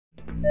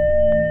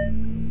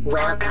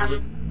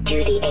Welcome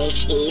to the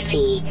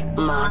HEV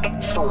Mark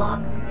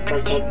IV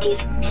Protective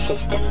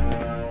System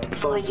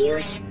for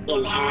use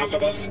in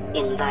hazardous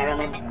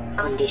environment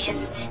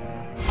conditions.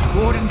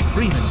 Gordon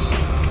Freeman,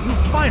 you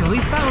finally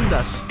found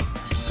us!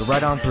 Go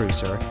right on through,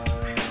 sir.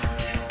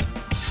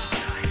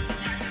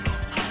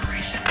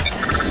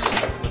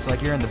 Looks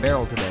like you're in the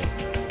barrel today.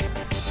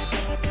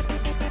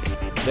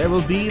 There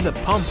will be the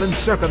pomp and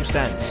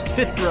circumstance,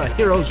 fit for a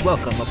hero's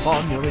welcome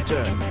upon your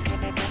return.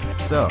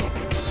 So,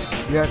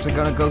 you're actually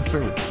gonna go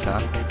through with this, huh?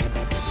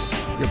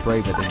 You're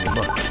braver than you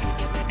look.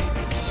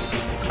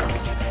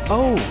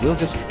 Oh, we'll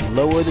just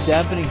lower the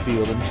dampening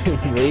field and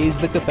raise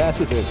the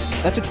capacitors.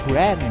 That's a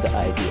grand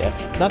idea.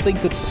 Nothing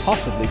could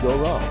possibly go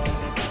wrong.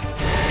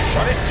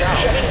 Shut it down!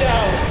 Shut it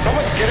down!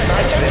 Someone get it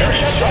out there!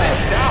 Shut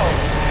it down!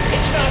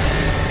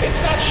 It's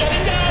not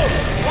shutting down!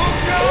 Oh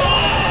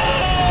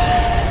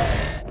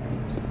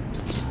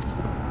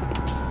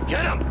no!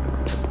 Get him!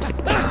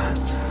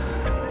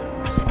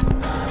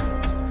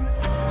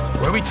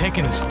 Where are we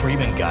taking this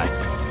Freeman guy?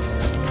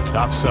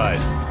 Topside.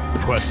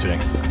 Requesting.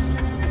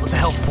 What the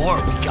hell for?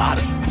 We got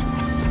him.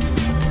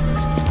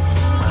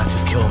 Why not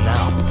just kill him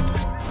now?